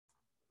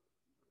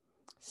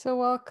So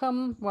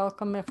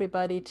welcome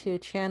everybody to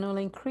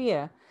Channeling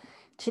Kriya.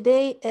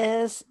 Today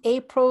is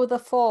April the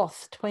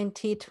 4th,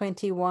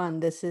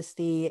 2021. This is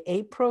the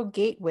April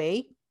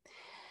Gateway.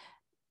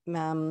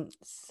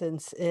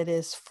 Since it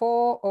is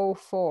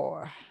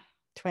 4:04,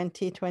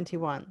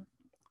 2021.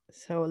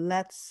 So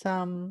let's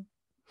start.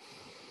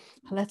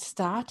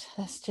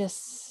 Let's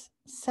just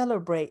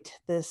celebrate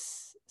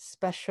this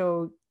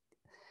special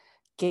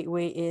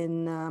gateway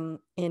in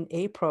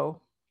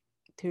April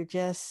to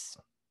just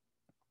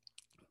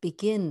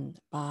begin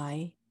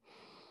by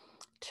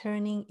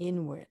turning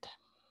inward,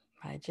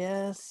 by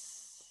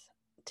just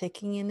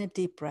taking in a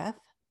deep breath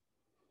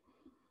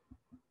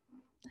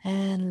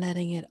and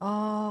letting it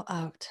all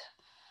out,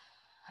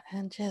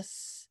 and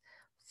just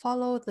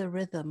follow the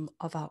rhythm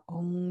of our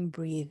own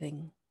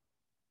breathing.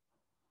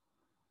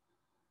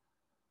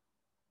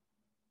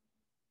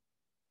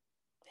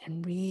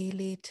 And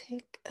really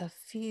take a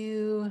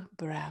few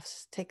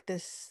breaths. Take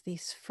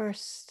these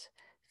first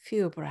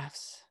few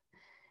breaths.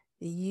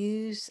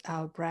 Use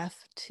our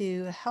breath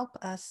to help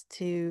us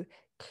to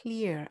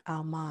clear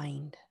our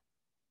mind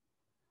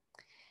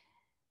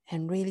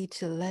and really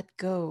to let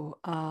go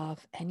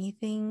of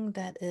anything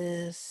that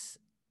is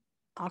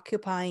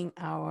occupying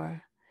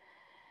our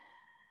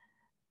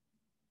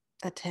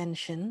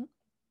attention,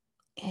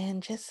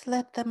 and just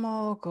let them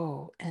all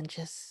go and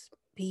just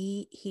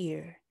be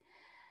here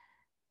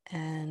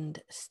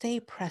and stay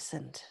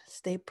present.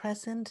 Stay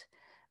present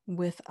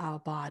with our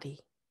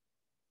body.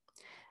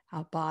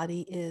 Our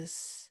body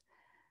is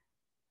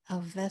a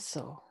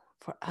vessel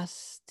for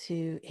us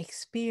to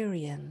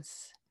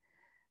experience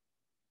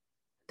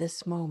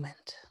this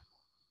moment.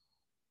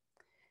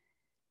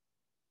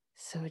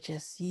 So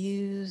just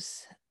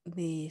use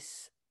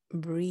this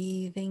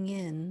breathing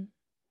in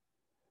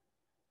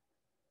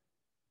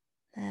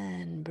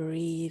and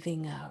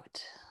breathing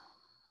out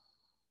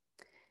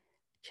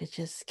to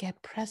just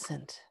get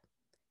present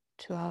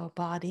to our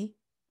body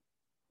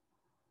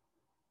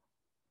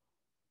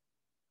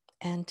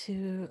and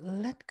to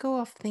let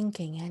go of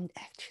thinking and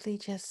actually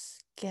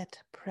just get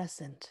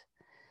present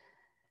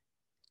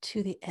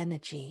to the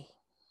energy.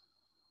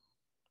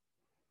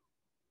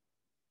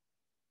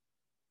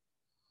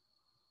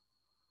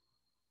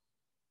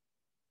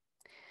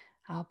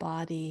 Our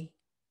body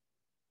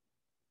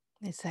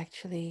is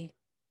actually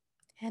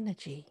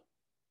energy.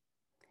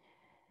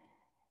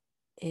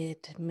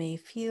 It may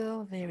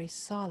feel very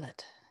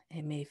solid.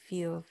 It may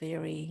feel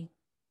very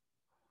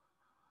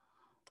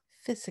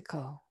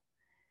physical.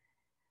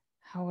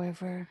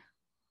 However,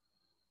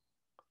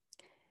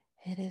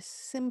 it is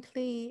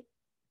simply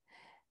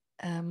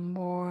a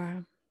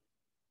more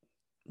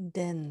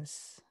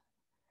dense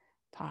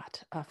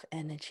part of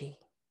energy.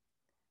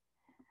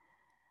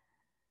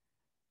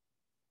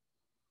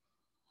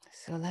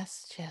 So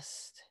let's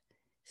just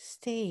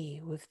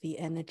stay with the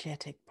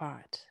energetic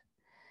part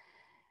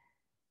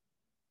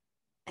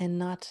and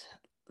not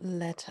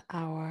let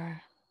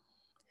our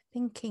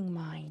thinking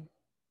mind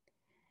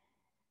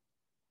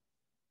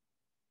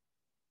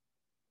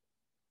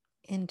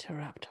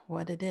interrupt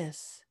what it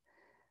is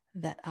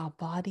that our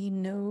body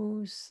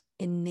knows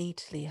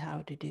innately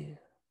how to do.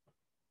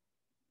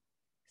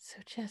 So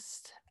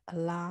just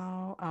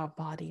allow our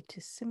body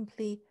to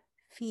simply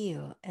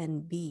feel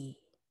and be.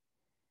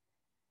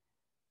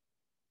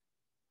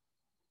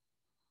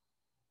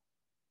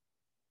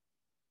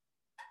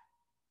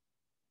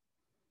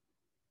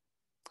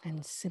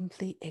 And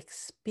simply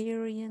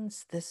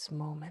experience this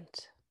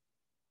moment.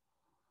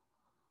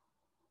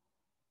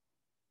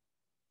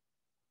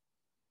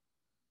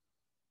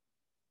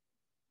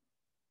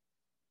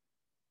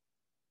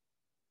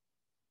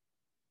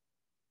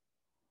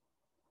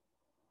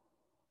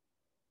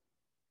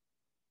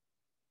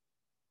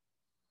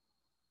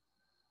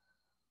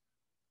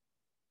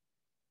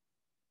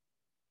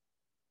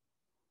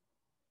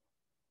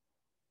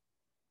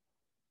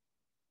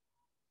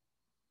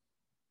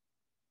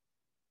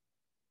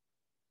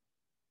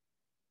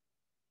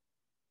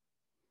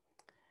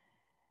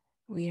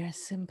 We are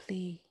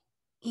simply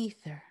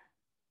ether,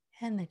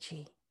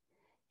 energy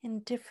in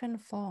different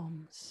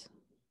forms.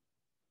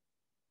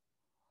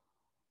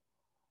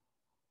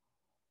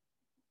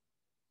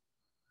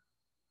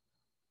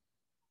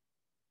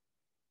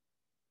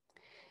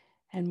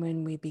 And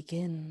when we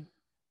begin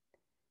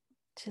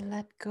to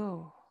let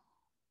go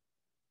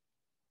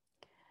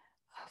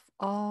of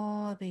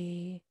all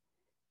the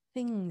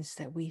things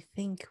that we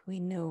think we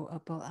know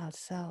about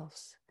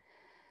ourselves,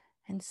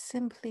 and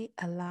simply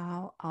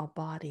allow our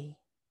body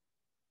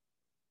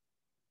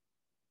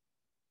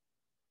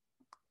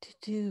to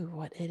do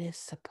what it is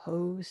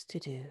supposed to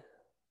do,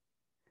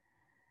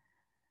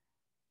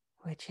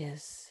 which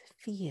is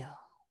feel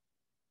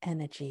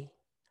energy,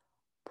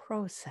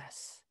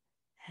 process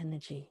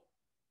energy.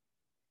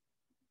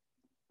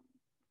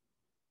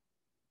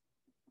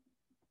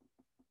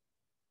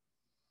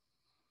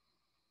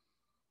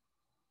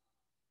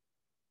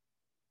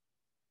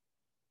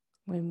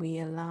 When we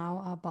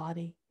allow our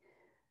body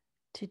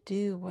to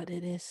do what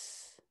it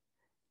is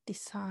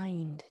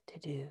designed to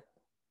do,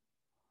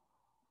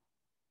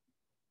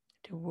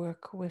 to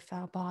work with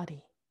our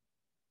body.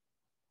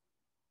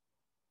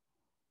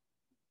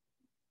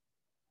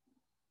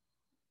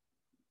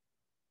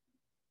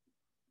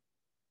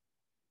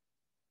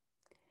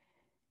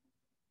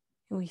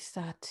 We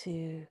start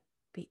to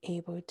be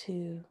able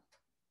to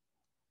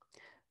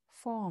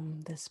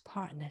form this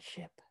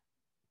partnership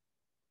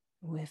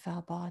with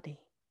our body.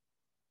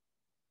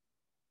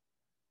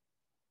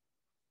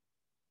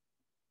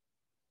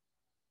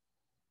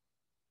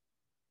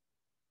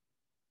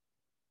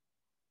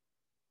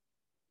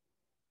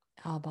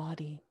 Our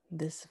body,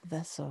 this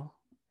vessel,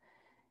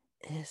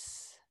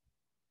 is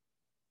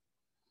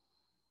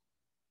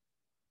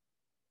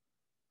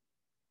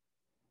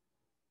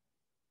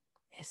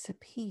a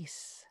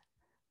piece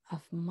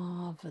of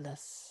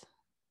marvelous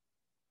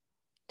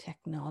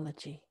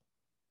technology.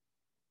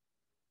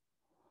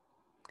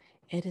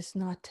 It is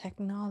not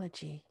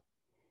technology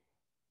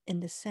in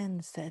the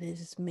sense that it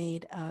is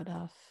made out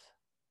of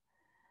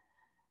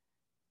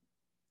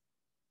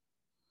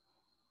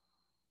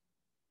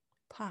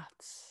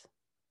parts.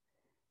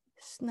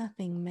 There's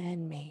nothing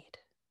man-made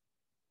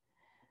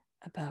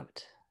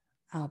about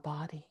our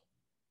body.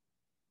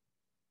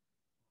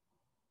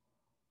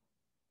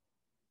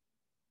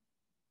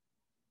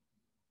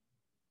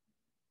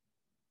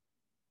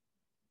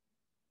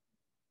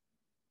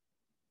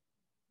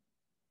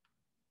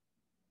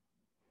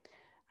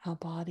 Our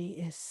body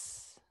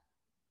is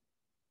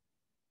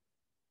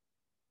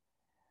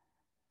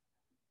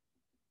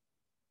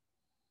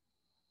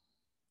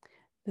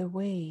the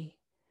way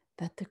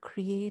that the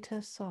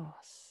Creator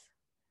Source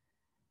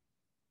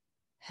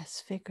has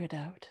figured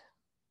out,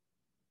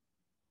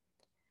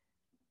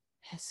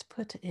 has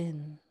put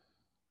in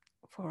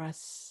for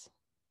us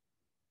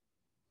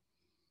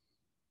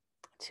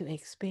to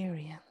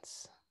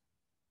experience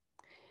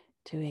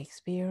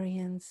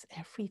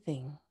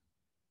everything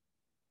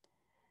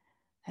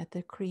that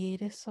the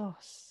Creator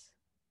Source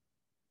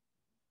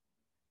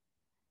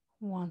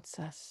wants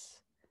us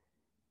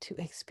to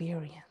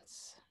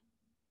experience.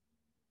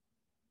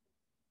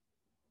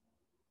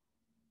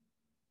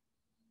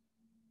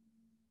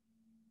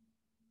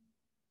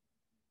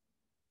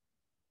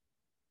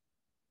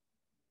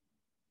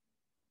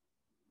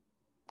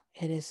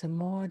 It is a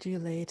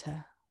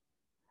modulator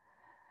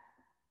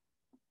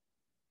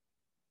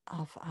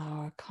of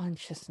our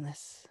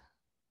consciousness.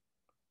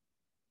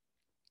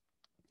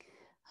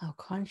 Our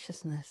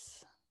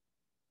consciousness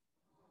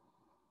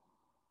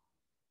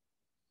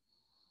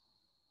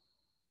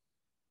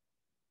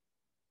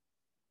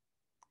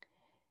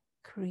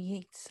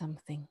creates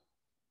something.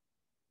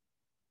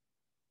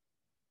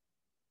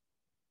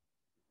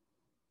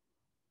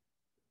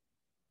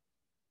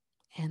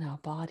 And our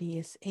body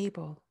is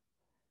able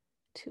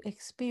to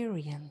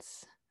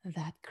experience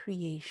that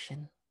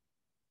creation.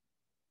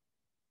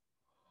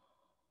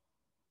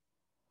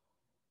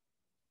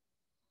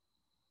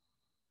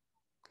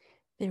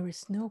 There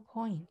is no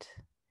point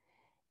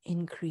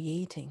in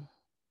creating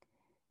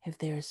if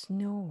there is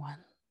no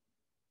one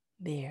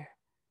there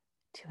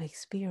to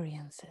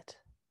experience it.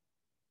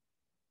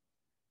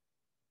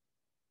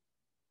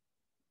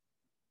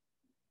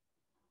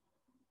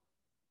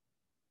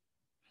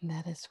 And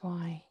that is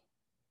why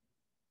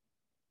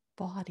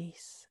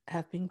bodies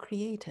have been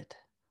created,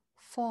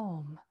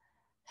 form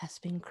has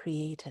been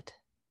created.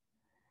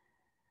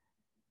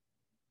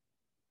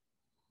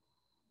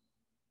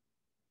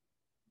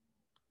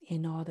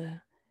 In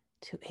order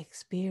to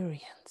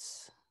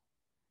experience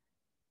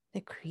the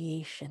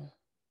creation,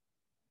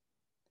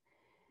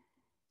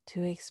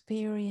 to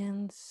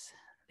experience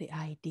the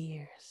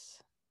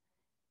ideas,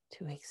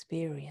 to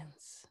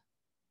experience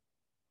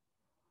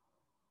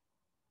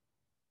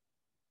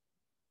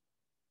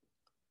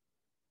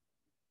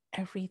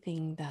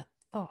everything that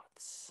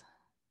thoughts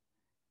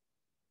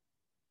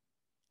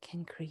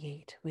can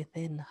create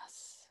within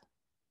us.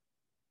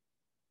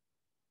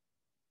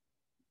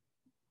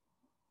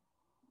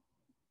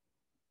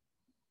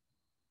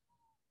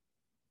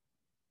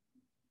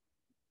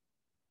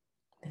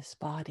 This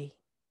body,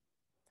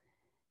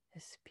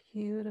 this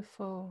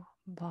beautiful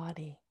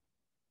body,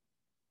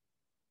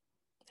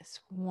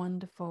 this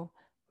wonderful,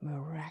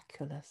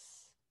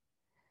 miraculous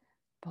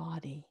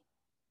body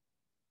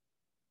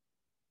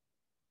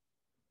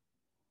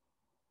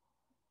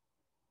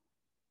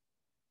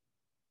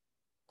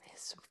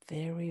is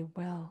very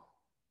well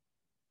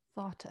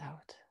thought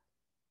out,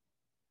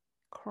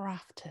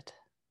 crafted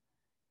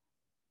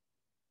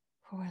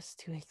for us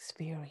to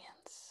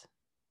experience.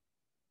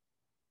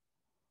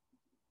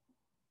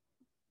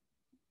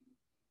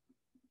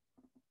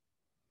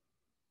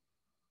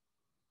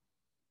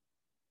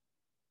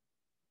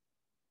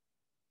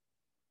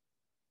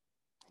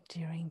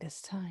 During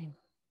this time,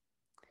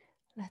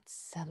 let's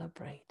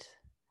celebrate.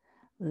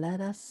 Let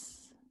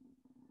us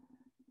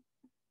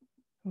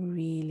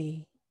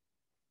really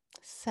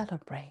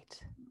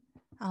celebrate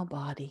our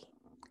body,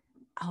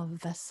 our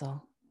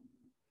vessel,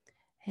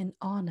 and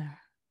honor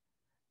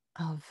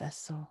our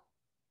vessel.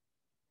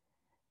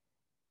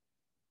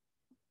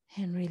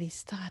 And really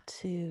start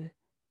to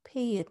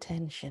pay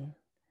attention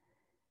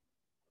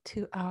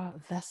to our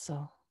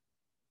vessel.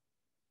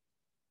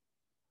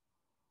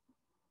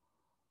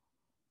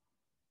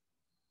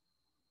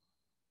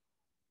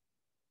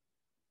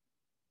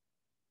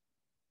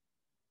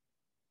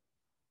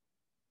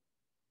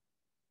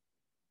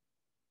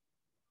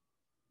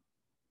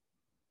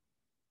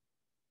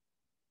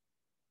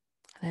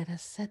 Let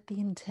us set the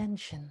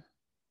intention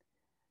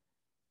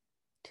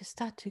to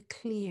start to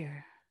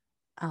clear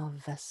our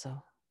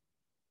vessel.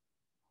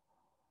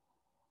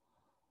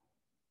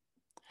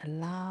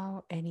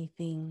 Allow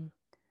anything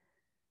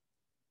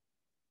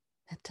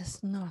that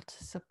does not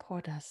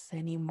support us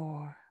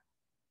anymore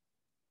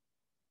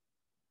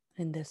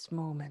in this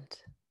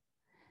moment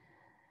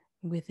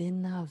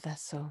within our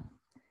vessel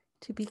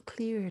to be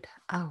cleared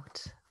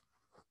out.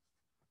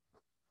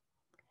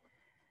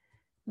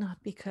 Not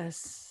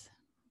because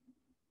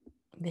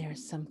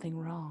there's something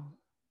wrong,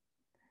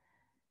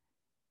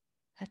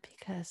 but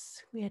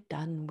because we are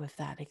done with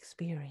that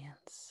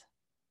experience.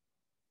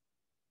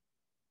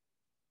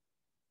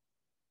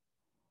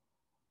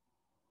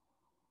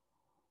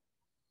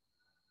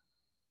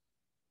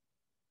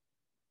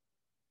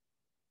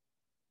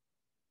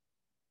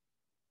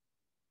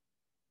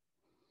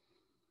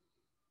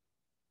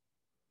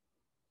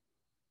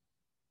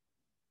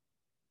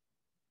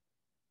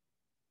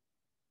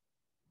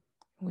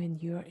 When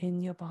you're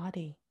in your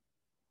body,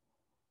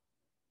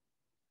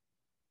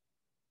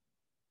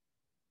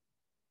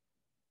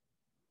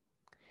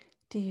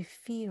 do you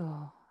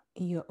feel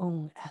your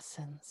own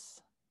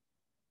essence?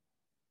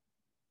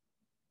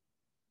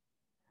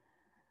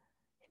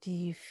 Do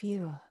you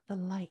feel the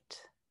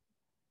light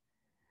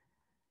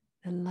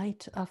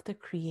of the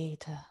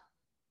Creator,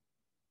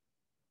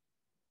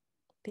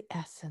 the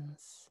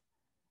essence?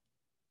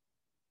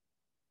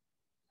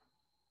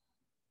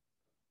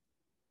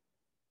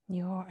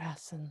 Your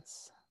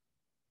essence.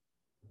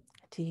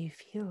 Do you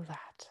feel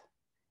that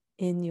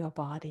in your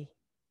body?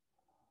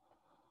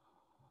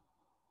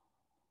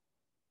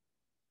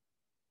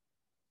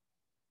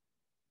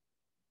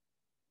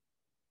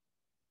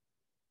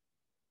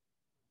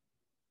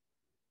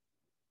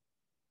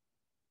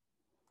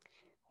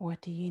 What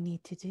do you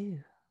need to do?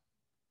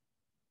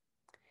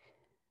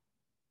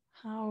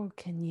 How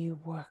can you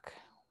work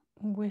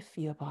with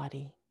your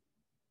body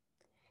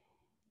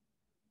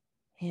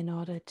in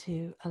order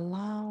to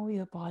allow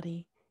your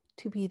body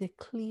to be the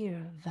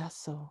clear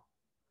vessel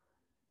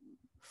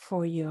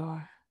for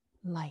your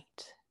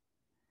light,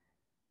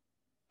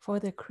 for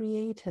the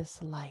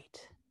Creator's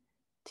light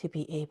to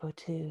be able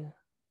to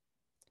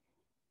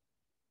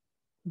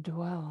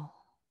dwell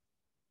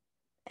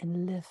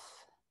and live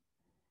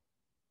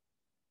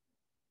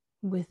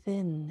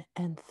within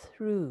and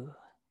through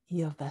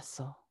your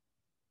vessel?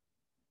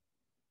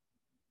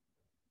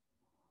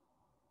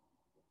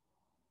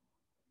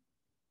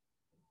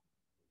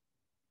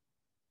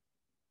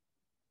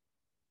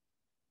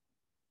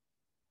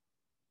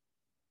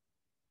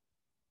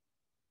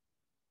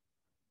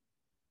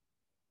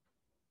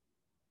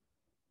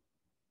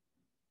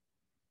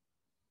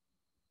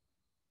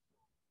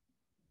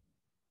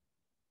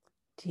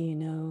 Do you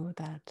know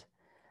that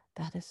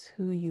that is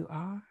who you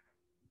are?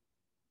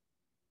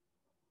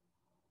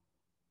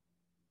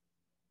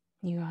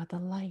 You are the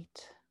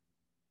light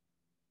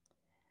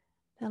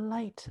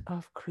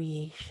of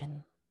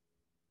creation.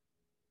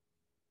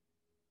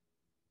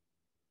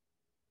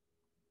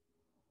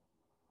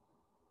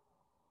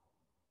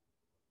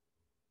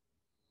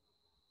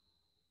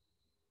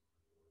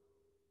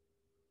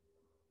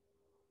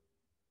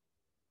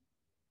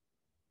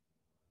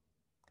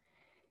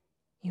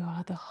 You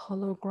are the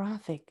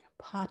holographic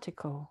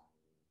particle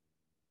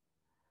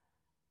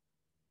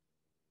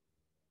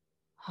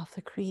of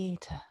the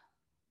Creator,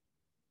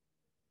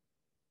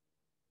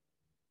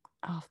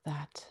 of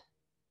that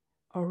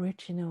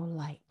original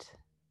light.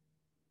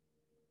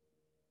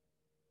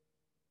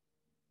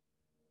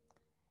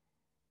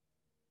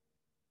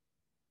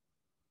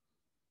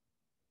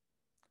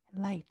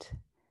 Light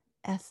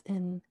as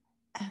in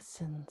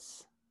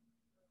essence,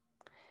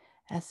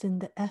 as in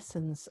the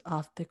essence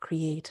of the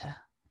Creator.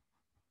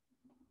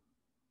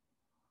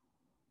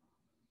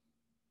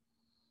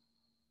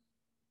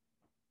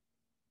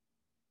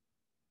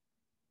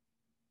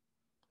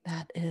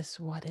 That is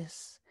what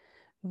is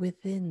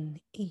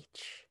within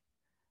each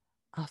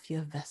of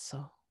your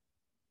vessel.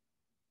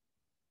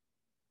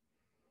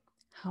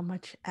 How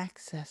much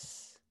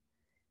access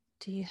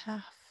do you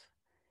have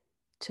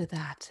to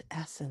that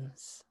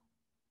essence?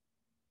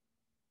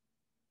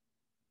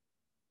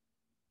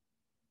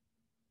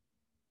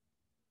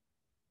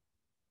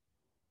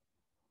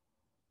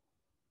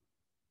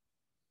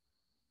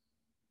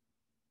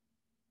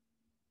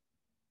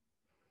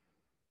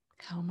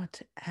 How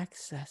much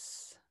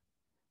access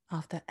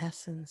of the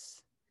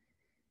essence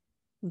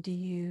do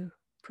you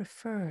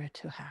prefer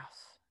to have?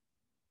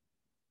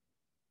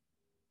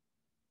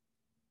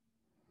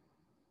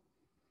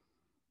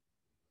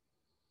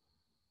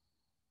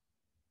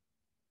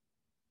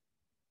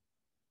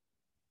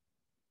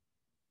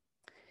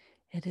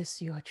 It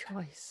is your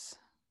choice.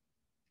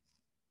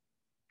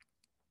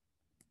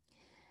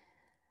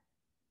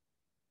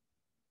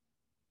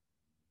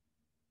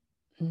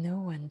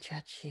 no one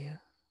judge you,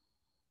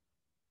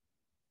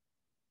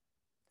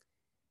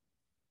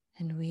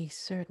 and we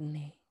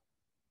certainly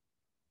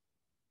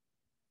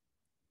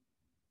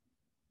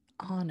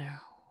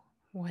honor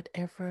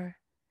whatever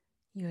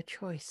your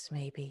choice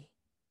may be,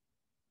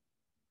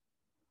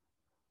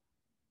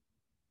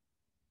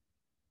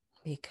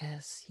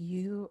 because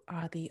you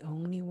are the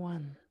only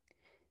one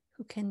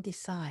who can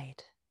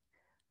decide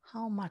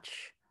how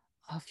much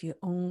of your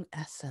own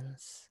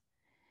essence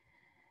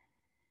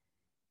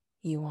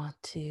you want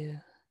to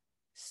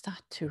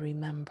start to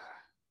remember.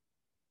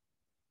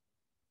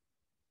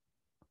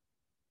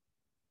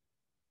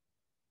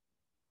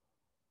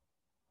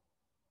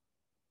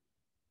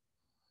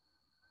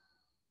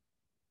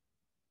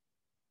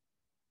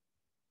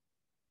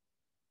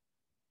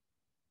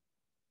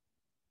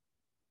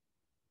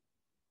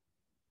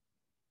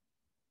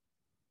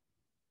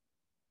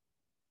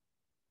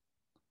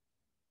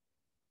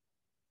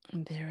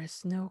 There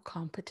is no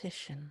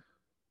competition.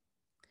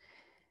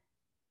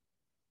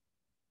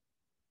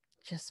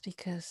 Just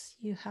because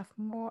you have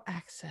more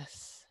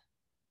access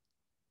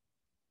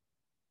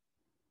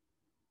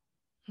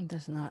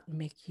does not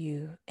make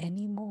you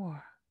any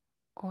more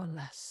or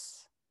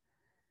less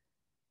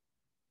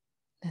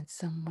than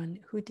someone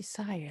who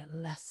desires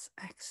less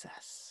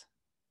access.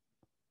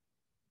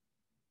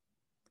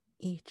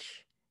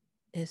 Each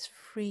is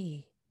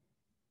free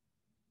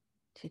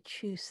to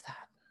choose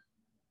that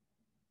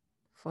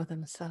for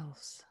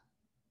themselves.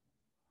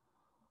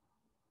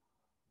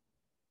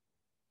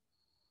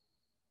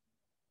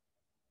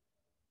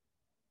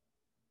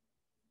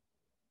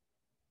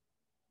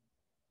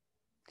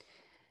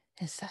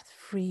 Is that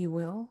free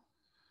will?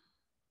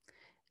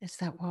 Is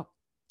that what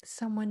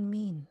someone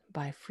mean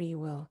by free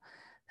will?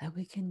 That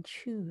we can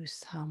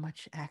choose how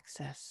much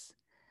access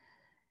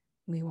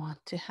we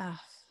want to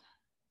have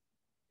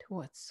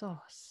towards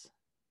source,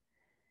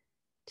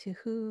 to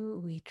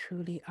who we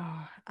truly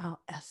are, our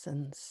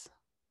essence.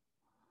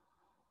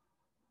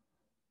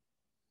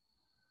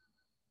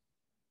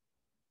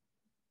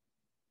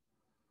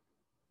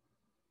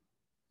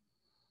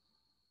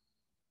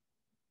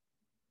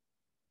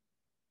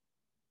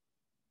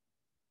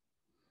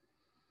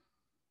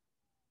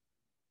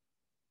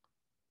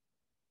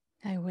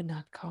 I would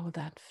not call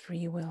that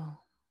free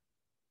will.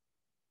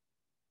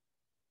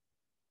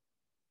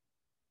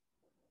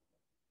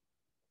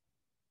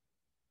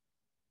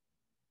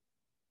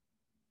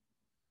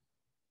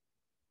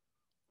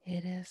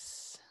 It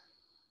is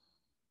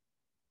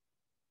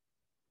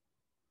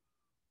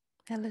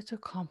a little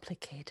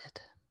complicated.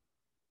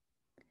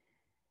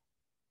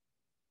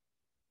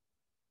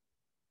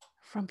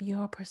 From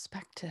your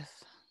perspective,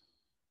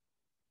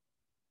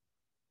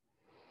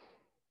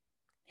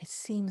 it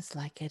seems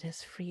like it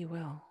is free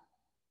will.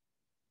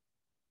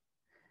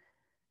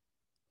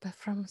 But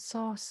from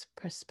source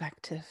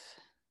perspective,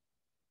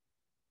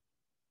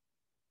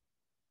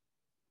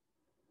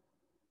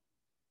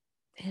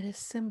 it is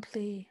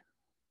simply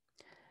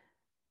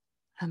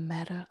a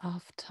matter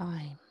of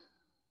time.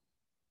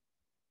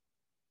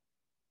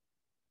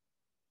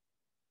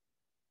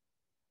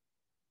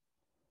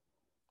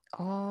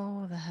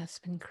 All that has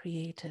been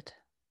created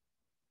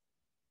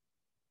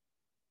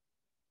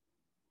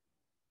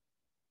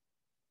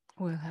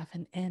will have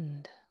an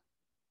end.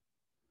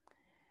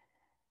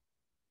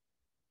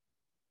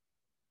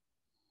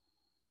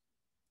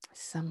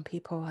 Some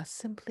people are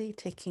simply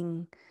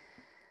taking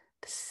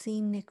the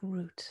scenic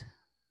route.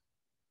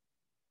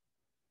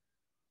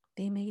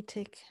 They may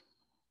take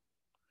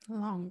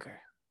longer,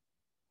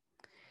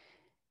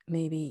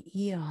 maybe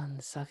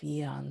eons of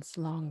eons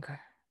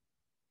longer.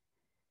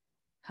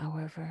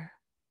 However,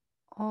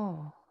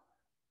 all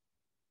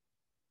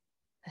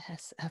that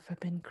has ever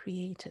been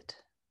created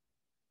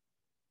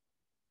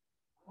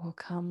will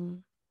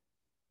come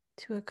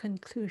to a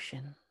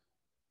conclusion,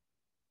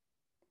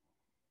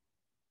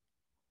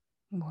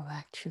 will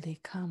actually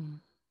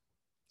come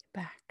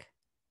back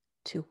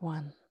to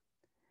one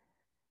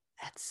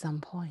at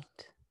some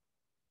point.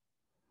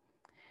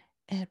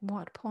 At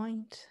what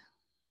point?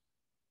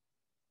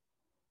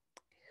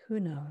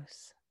 Who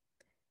knows?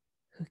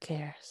 Who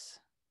cares?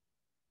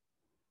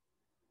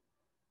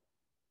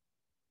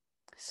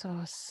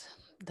 Source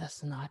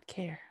does not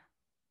care.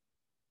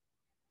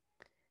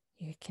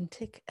 You can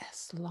take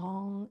as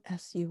long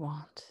as you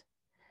want.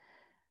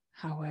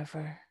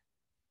 However,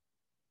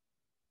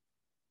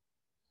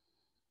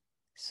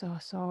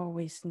 Source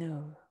always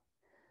knows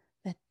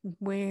that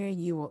where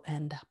you will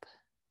end up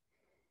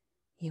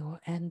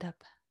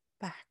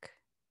back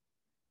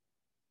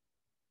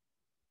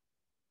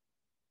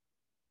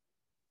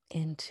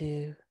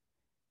into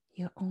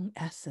your own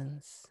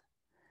essence,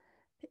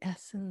 the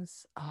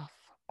essence of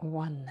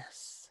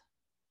oneness.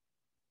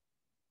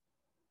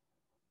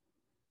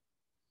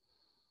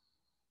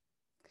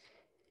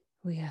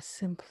 We are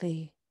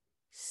simply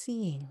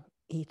seeing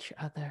each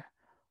other,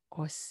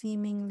 or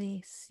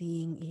seemingly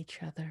seeing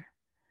each other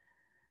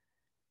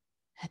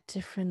at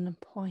different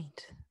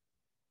point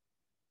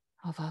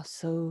of our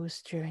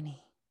soul's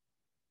journey.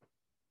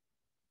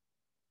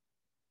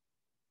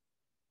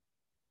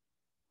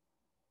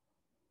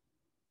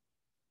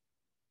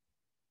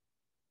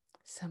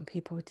 Some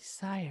people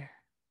desire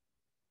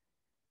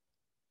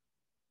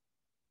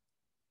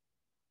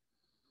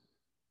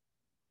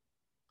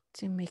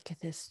to make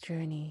this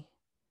journey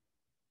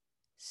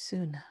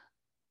sooner,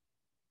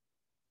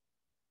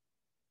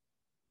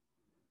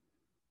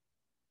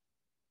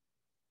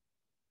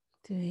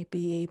 to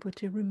be able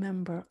to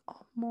remember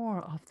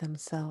more of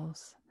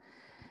themselves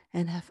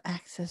and have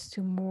access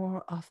to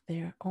more of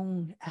their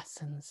own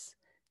essence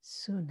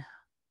sooner.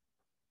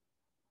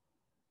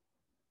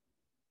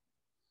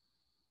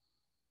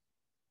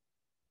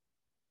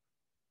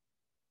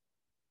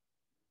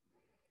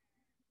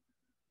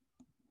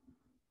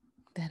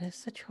 That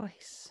is a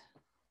choice.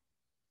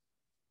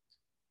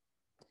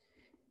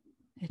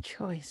 The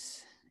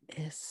choice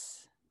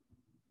is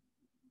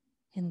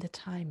in the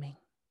timing.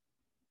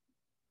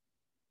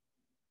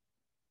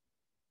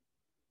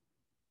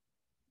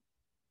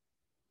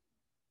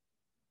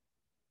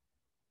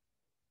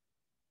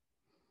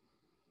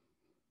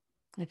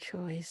 The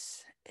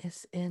choice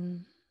is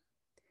in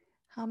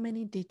how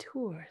many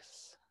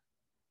detours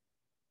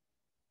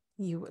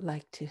you would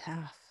like to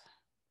have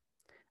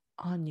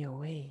on your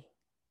way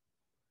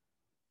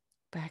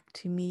back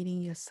to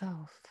meeting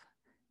yourself,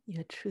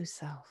 your true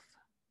self.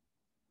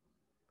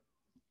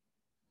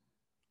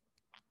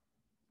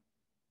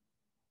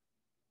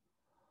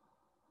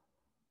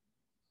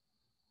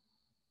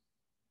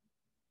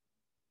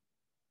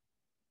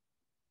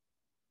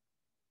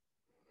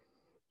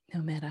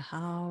 No matter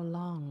how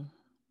long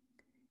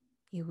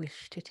you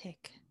wish to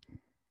take,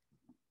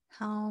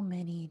 how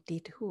many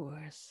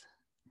detours,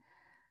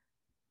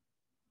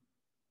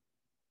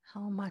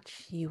 how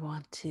much you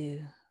want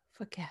to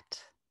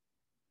forget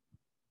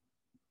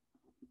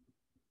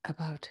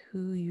about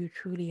who you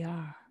truly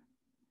are,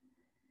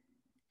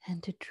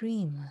 and to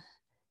dream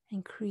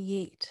and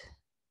create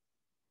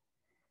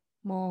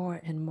more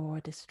and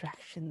more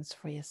distractions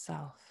for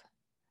yourself.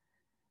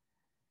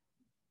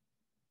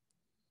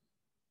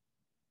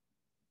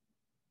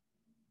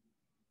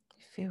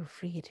 Feel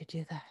free to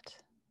do that.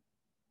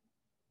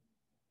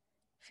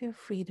 Feel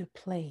free to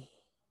play.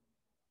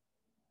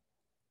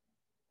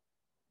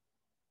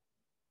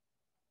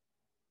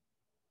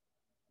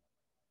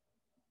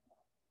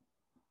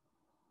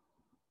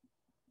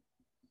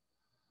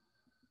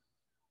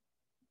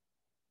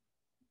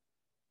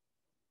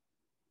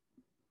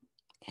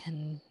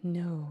 And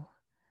know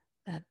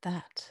that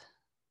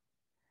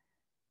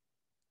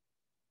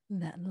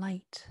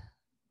light,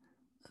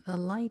 the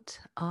light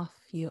of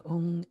your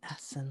own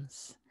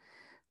essence,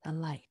 the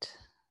light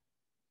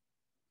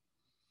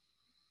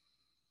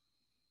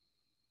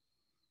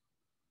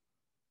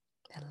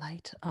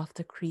of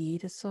the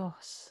creator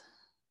source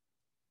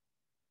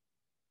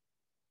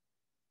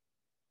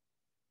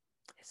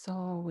is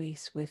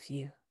always with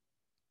you.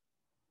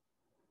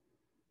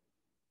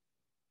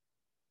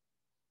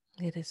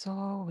 It is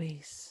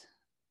always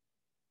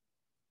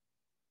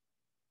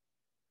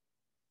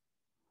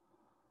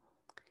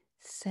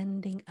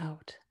sending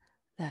out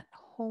that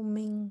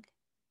homing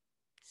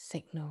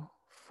signal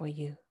for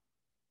you.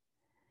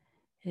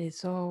 It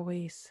is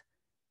always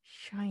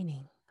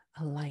shining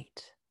a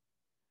light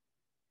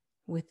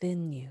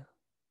within you.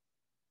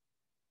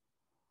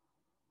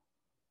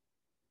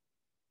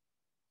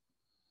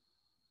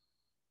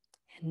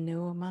 And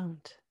no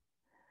amount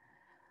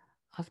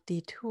of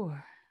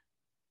detour,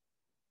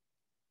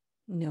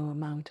 no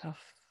amount of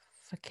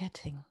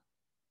forgetting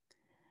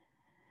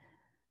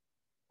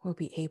will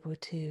be able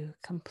to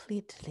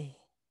completely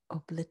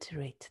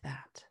obliterate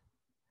that.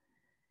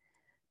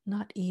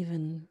 Not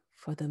even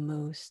for the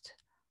most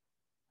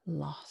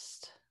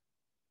lost.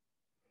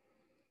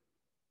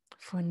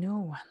 For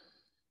no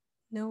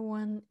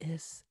one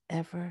is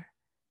ever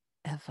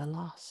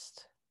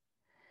lost.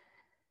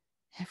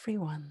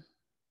 Everyone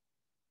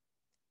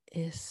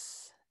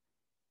is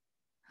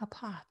a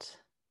part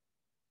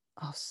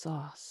of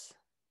Source.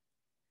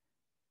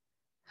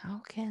 How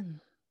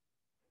can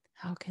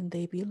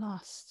they be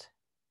lost?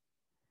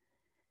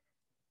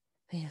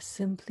 They are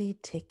simply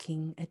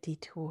taking a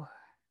detour.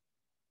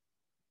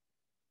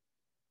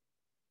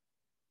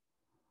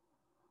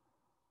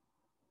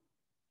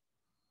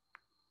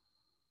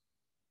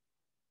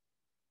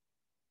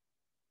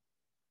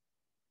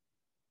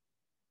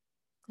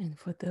 And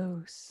for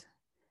those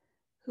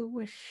who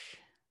wish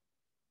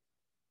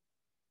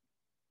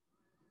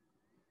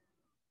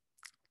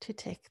to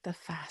take the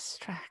fast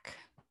track,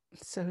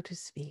 so to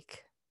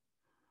speak,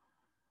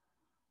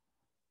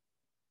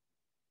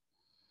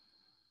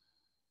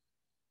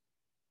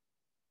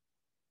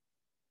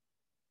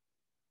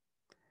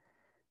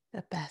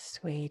 the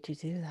best way to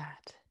do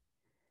that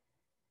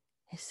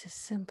is to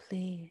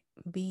simply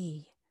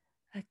be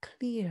a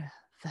clear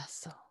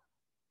vessel.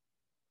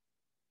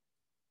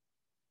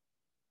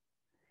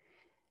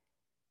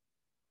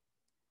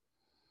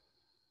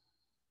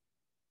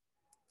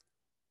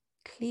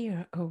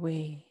 Clear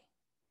away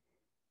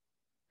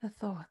the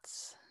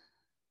thoughts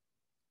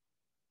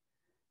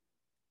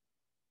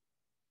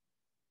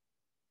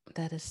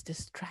that is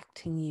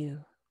distracting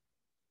you.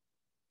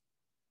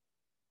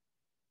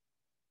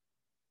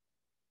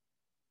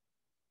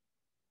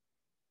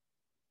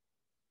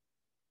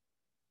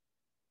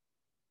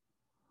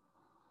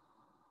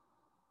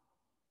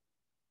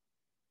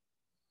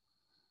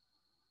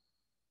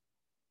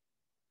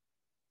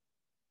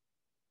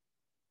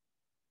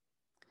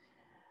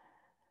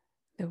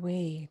 The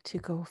way to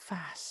go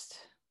fast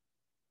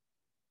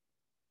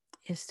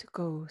is to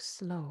go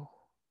slow.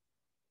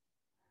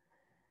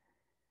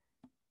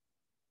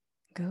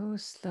 Go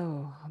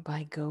slow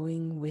by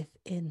going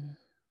within.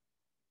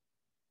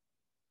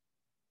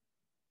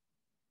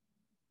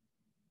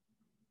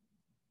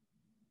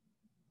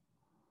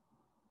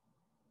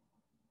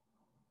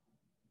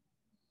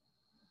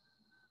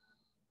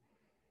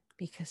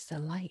 Because the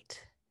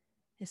light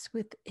is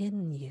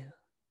within you.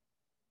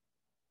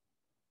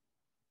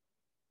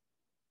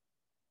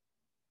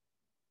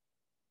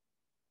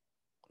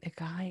 The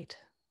guide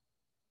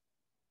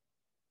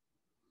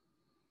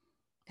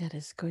that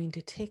is going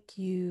to take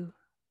you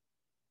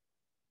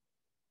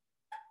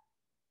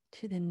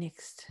to the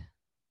next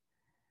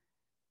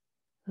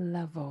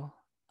level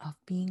of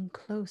being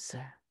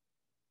closer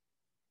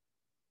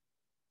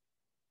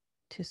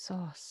to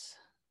Source,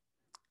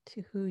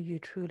 to who you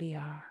truly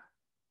are.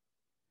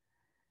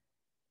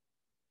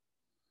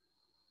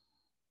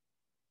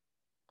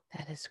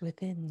 That is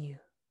within you.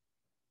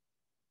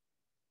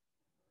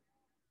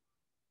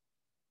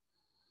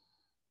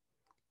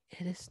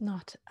 It is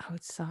not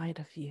outside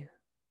of you.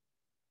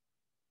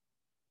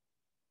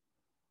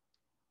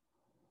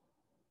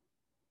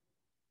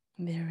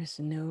 There is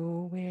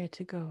nowhere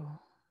to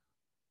go,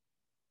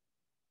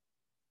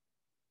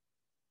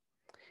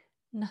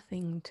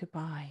 nothing to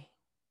buy.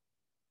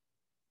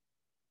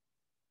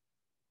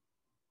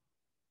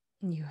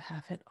 You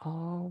have it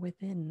all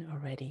within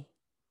already.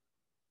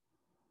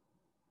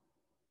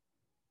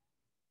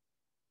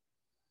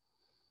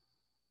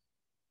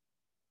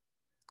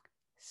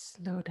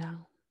 Slow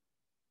down.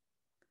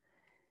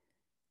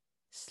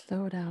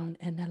 Slow down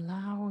and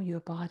allow your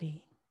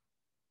body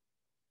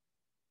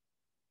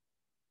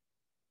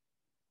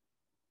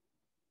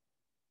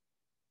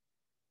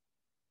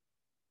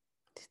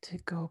to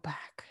go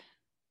back.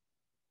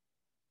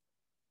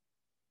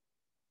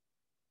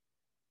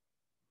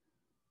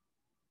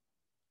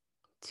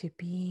 To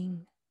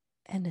being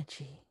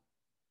energy.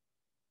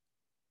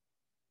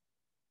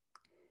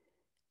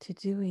 To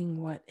doing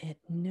what it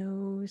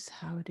knows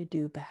how to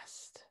do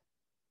best.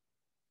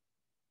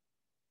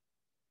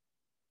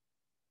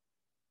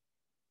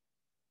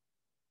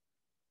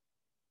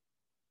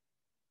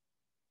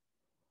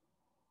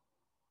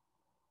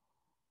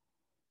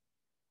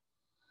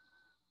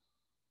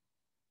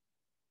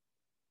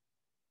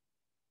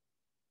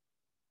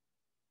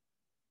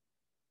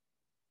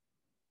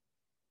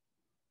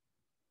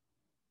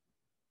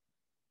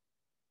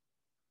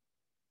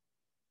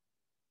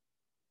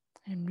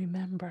 And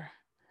remember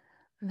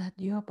that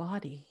your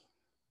body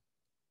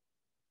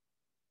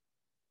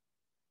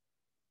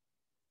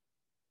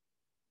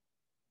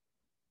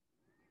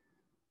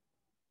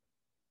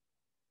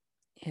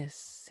is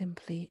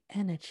simply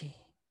energy.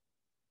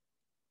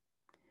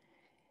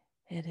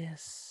 It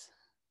is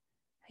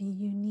a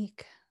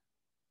unique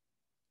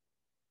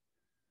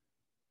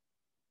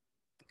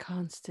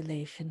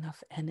constellation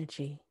of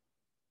energy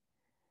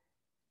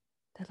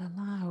that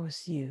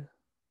allows you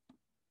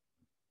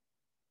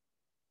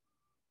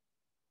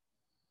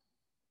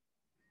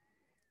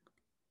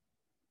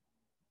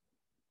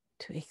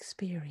to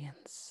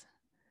experience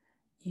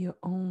your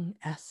own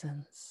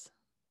essence.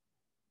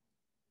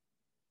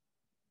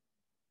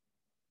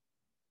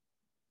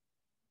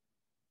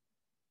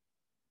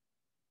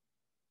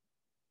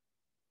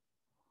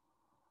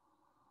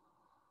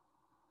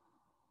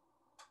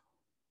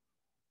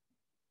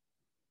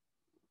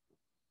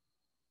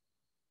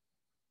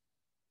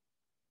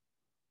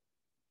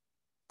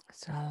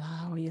 So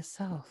allow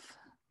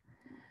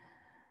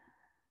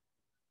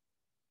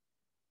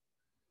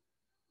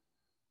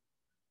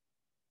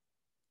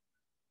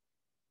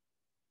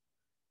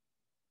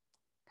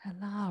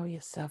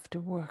yourself to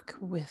work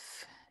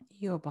with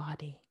your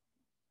body,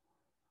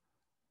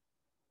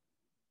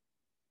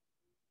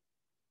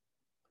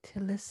 to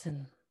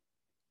listen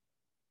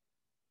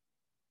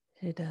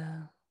to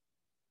the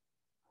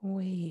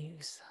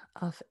waves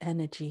of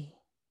energy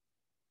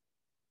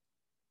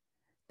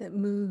that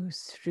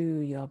moves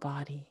through your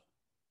body.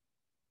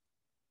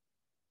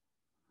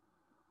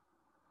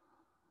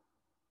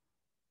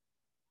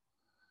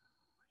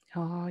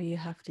 All you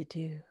have to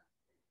do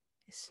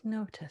is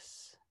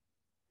notice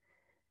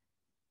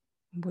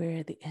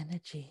where the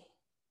energy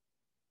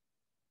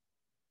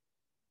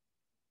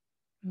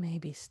may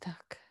be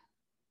stuck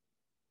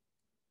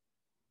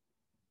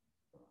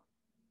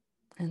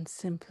and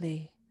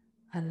simply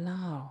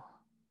allow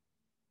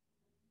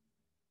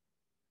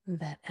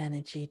that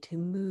energy to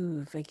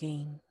move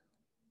again.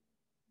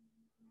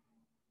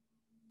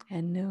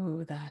 And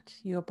know that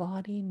your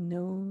body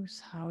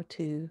knows how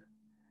to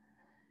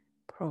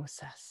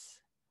process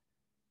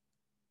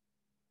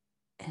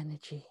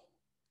energy.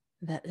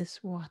 That is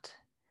what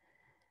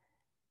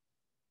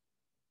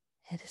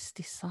it is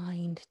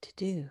designed to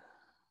do.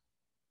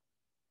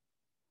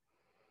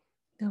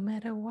 No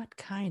matter what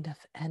kind of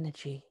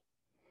energy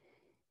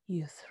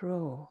you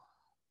throw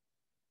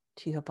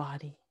to your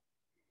body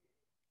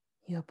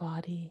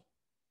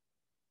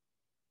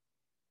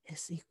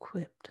is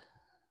equipped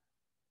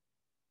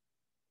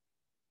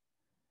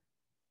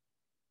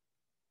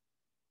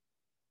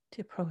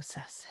to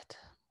process it,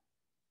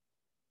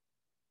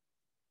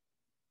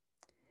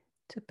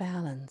 to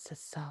balance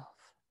itself.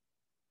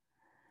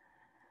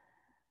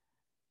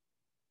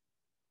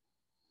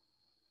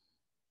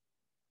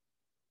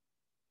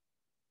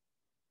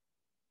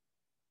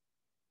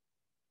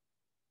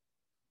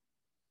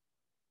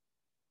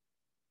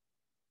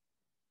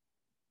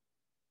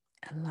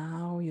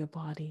 Allow your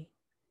body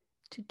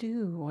to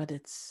do what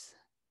it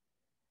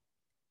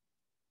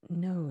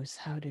knows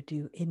how to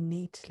do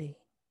innately.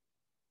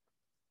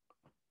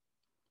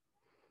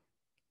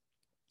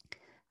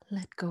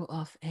 Let go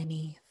of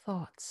any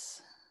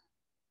thoughts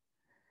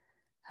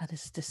that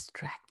is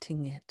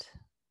distracting it.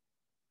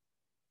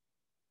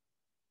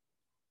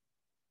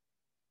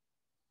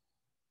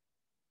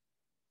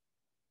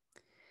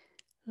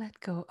 Let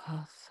go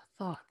of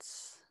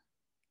thoughts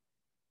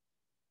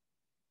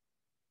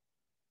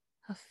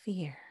of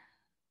fear,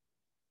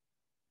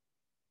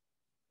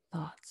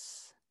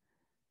 thoughts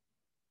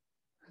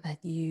that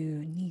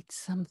you need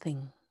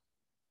something,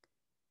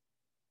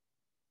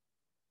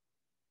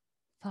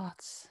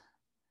 thoughts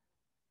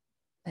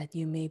that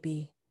you may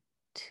be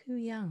too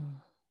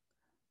young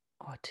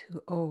or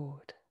too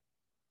old.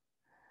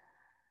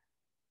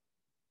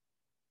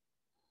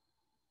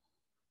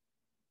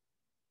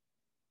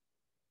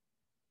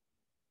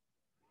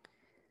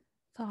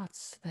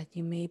 Thoughts that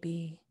you may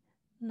be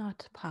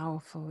not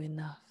powerful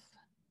enough.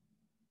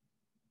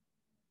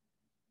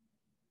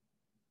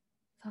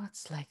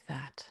 Thoughts like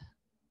that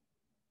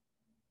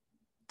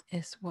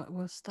is what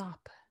will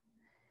stop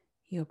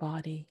your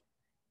body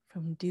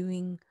from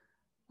doing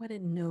what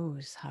it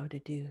knows how to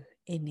do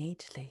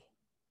innately.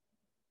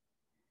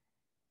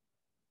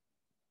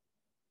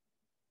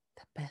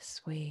 The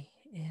best way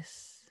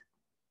is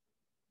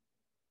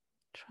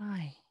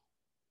try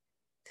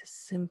to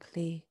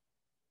simply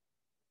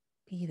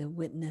be the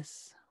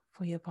witness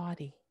for your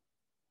body.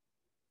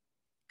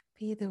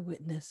 Be the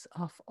witness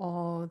of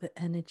all the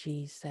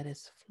energies that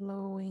is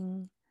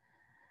flowing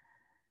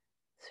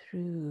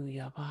through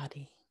your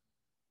body.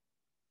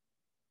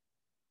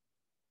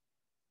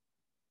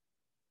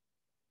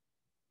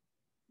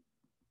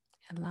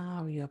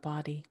 Allow your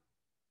body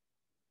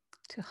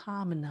to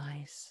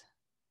harmonize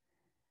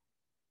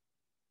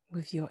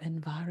with your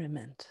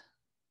environment.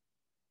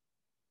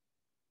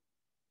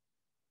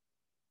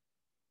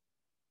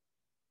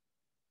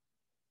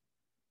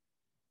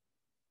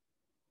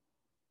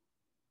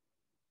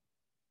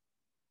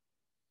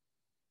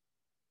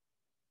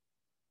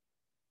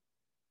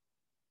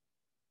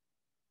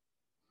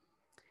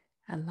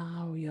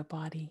 Allow your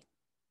body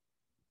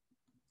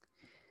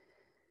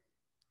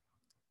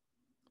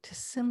to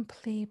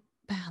simply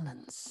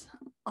balance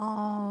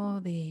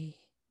all the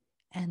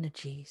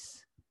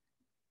energies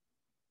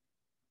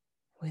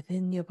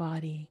within your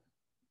body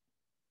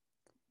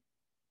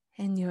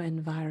and your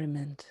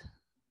environment.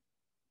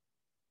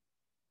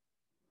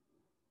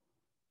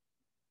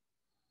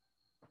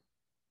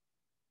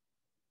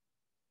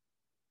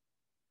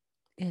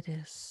 It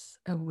is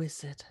a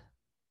wizard,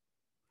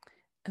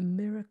 a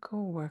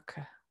miracle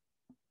worker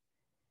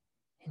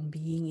in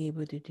being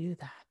able to do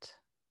that.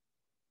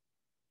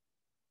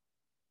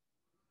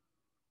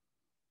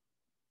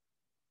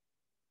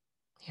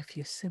 If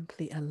you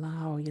simply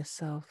allow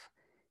yourself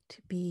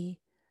to be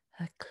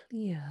a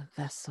clear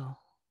vessel,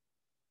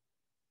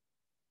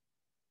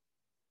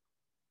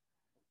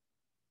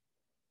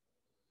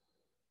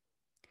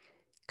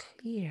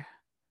 clear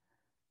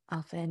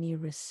of any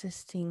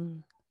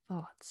resisting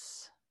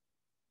thoughts.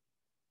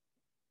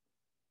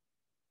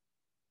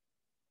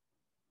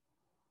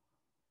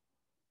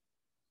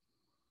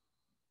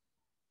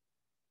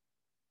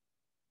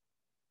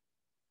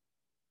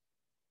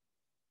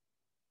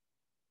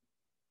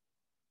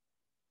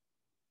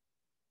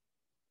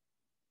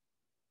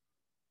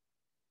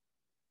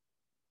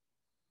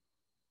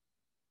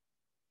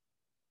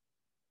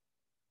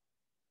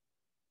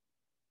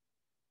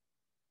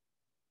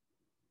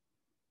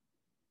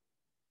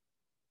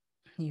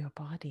 Your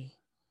body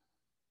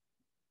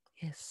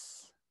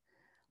is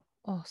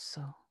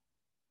also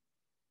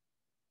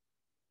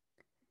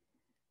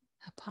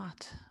a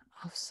part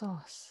of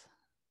Source,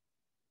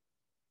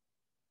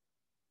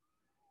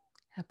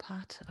 a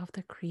part of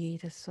the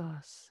Creator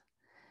Source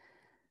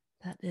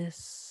that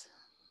is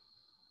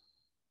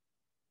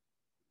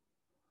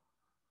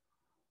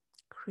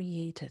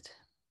created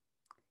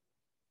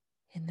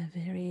in a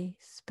very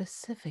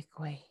specific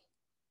way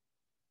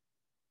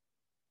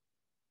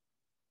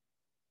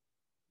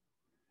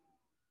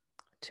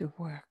to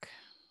work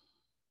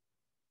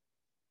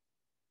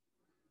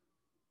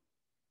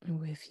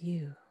with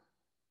you,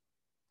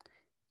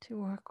 to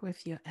work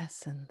with your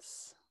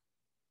essence,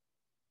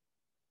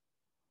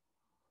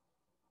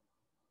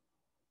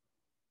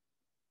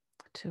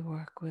 to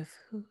work with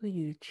who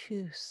you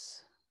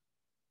choose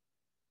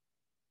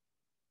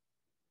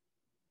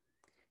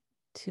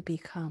to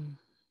become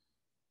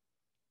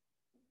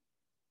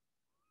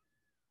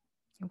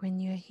when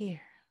you're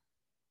here.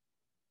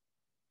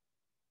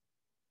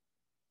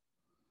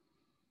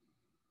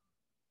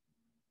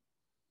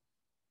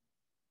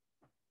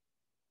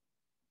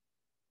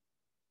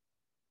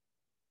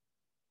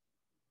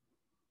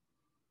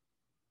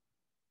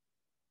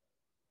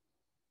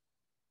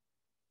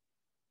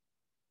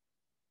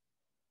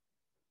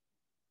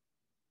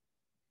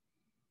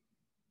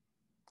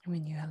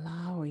 When you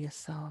allow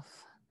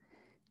yourself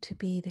to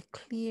be the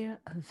clear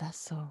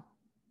vessel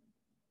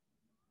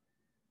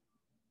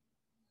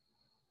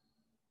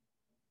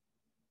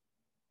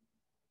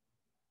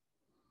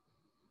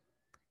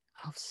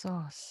of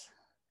Source,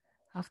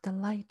 of the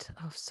light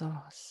of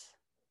Source,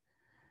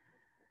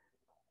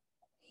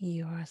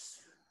 you are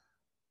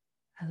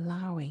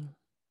allowing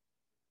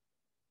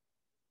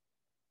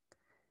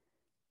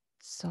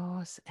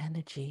Source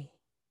energy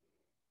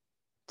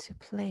to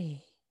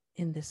play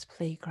in this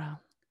playground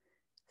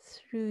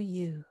through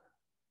you.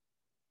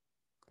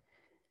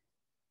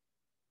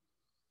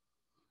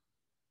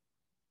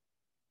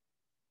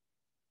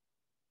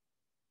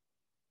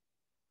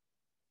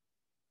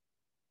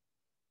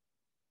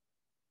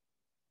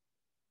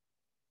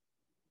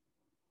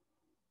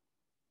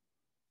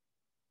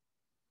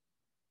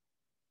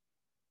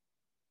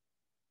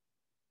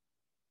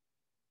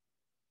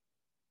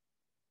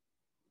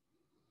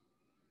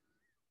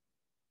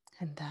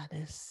 And that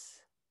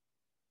is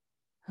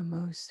a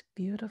most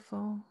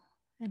beautiful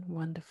and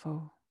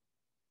wonderful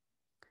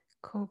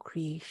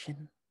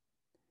co-creation.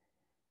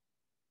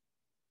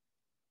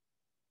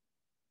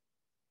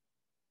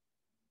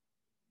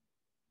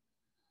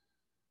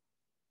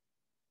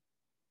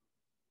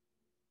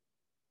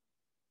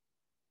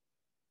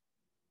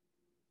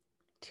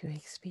 To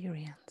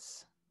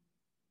experience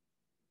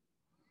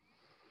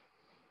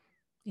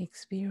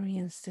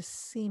the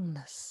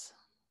seamless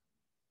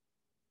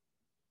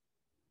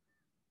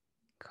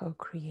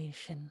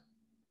co-creation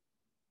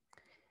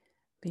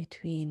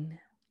between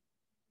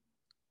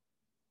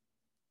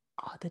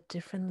all the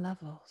different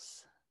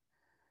levels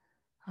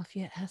of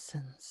your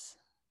essence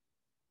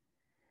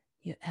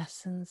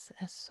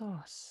as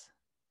Source,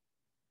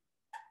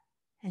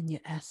 and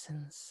your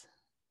essence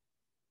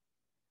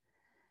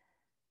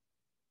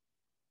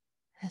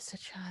as a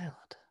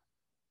child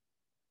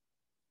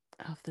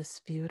of this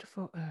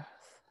beautiful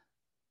earth,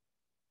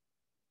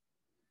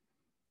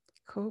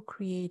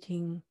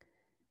 co-creating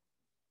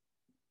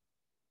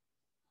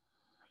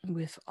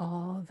with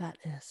all that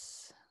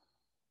is.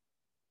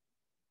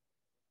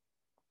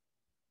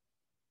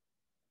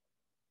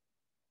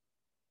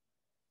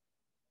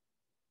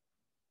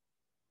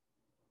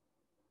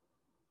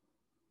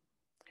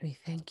 We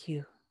thank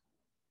you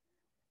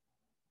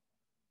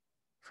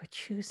for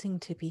choosing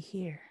to be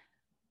here,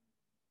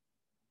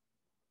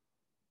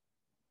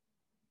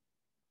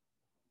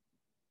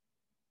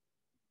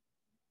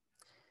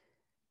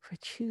 for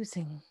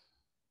choosing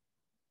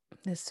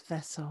this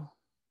vessel,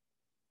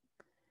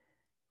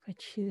 for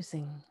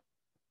choosing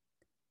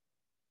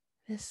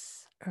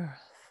this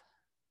earth,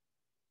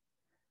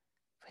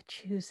 for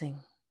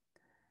choosing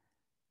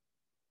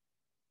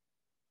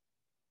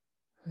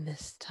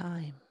this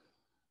time.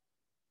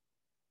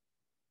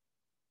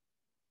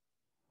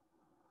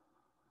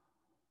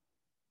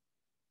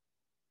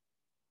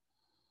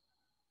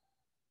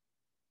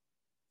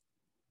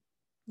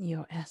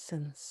 Your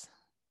essence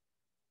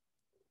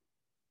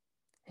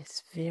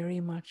is very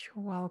much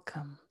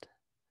welcomed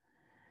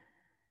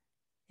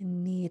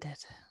and needed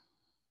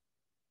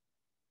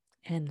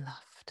and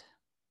loved.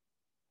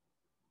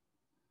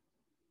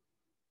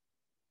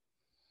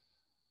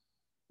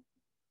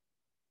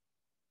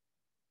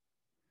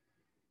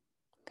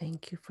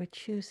 Thank you for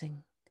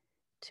choosing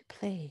to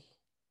play,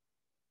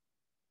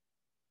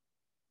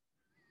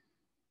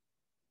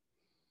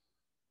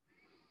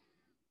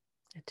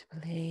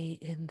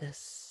 in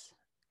this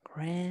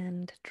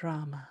grand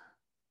drama.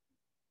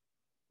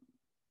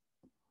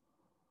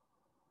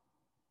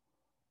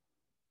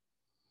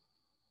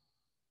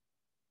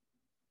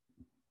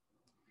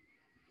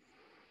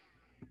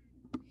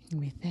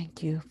 We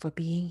thank you for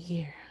being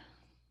here,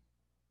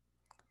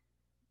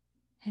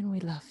 and we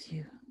love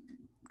you.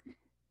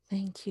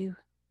 Thank you,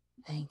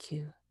 thank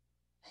you,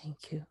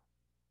 thank you.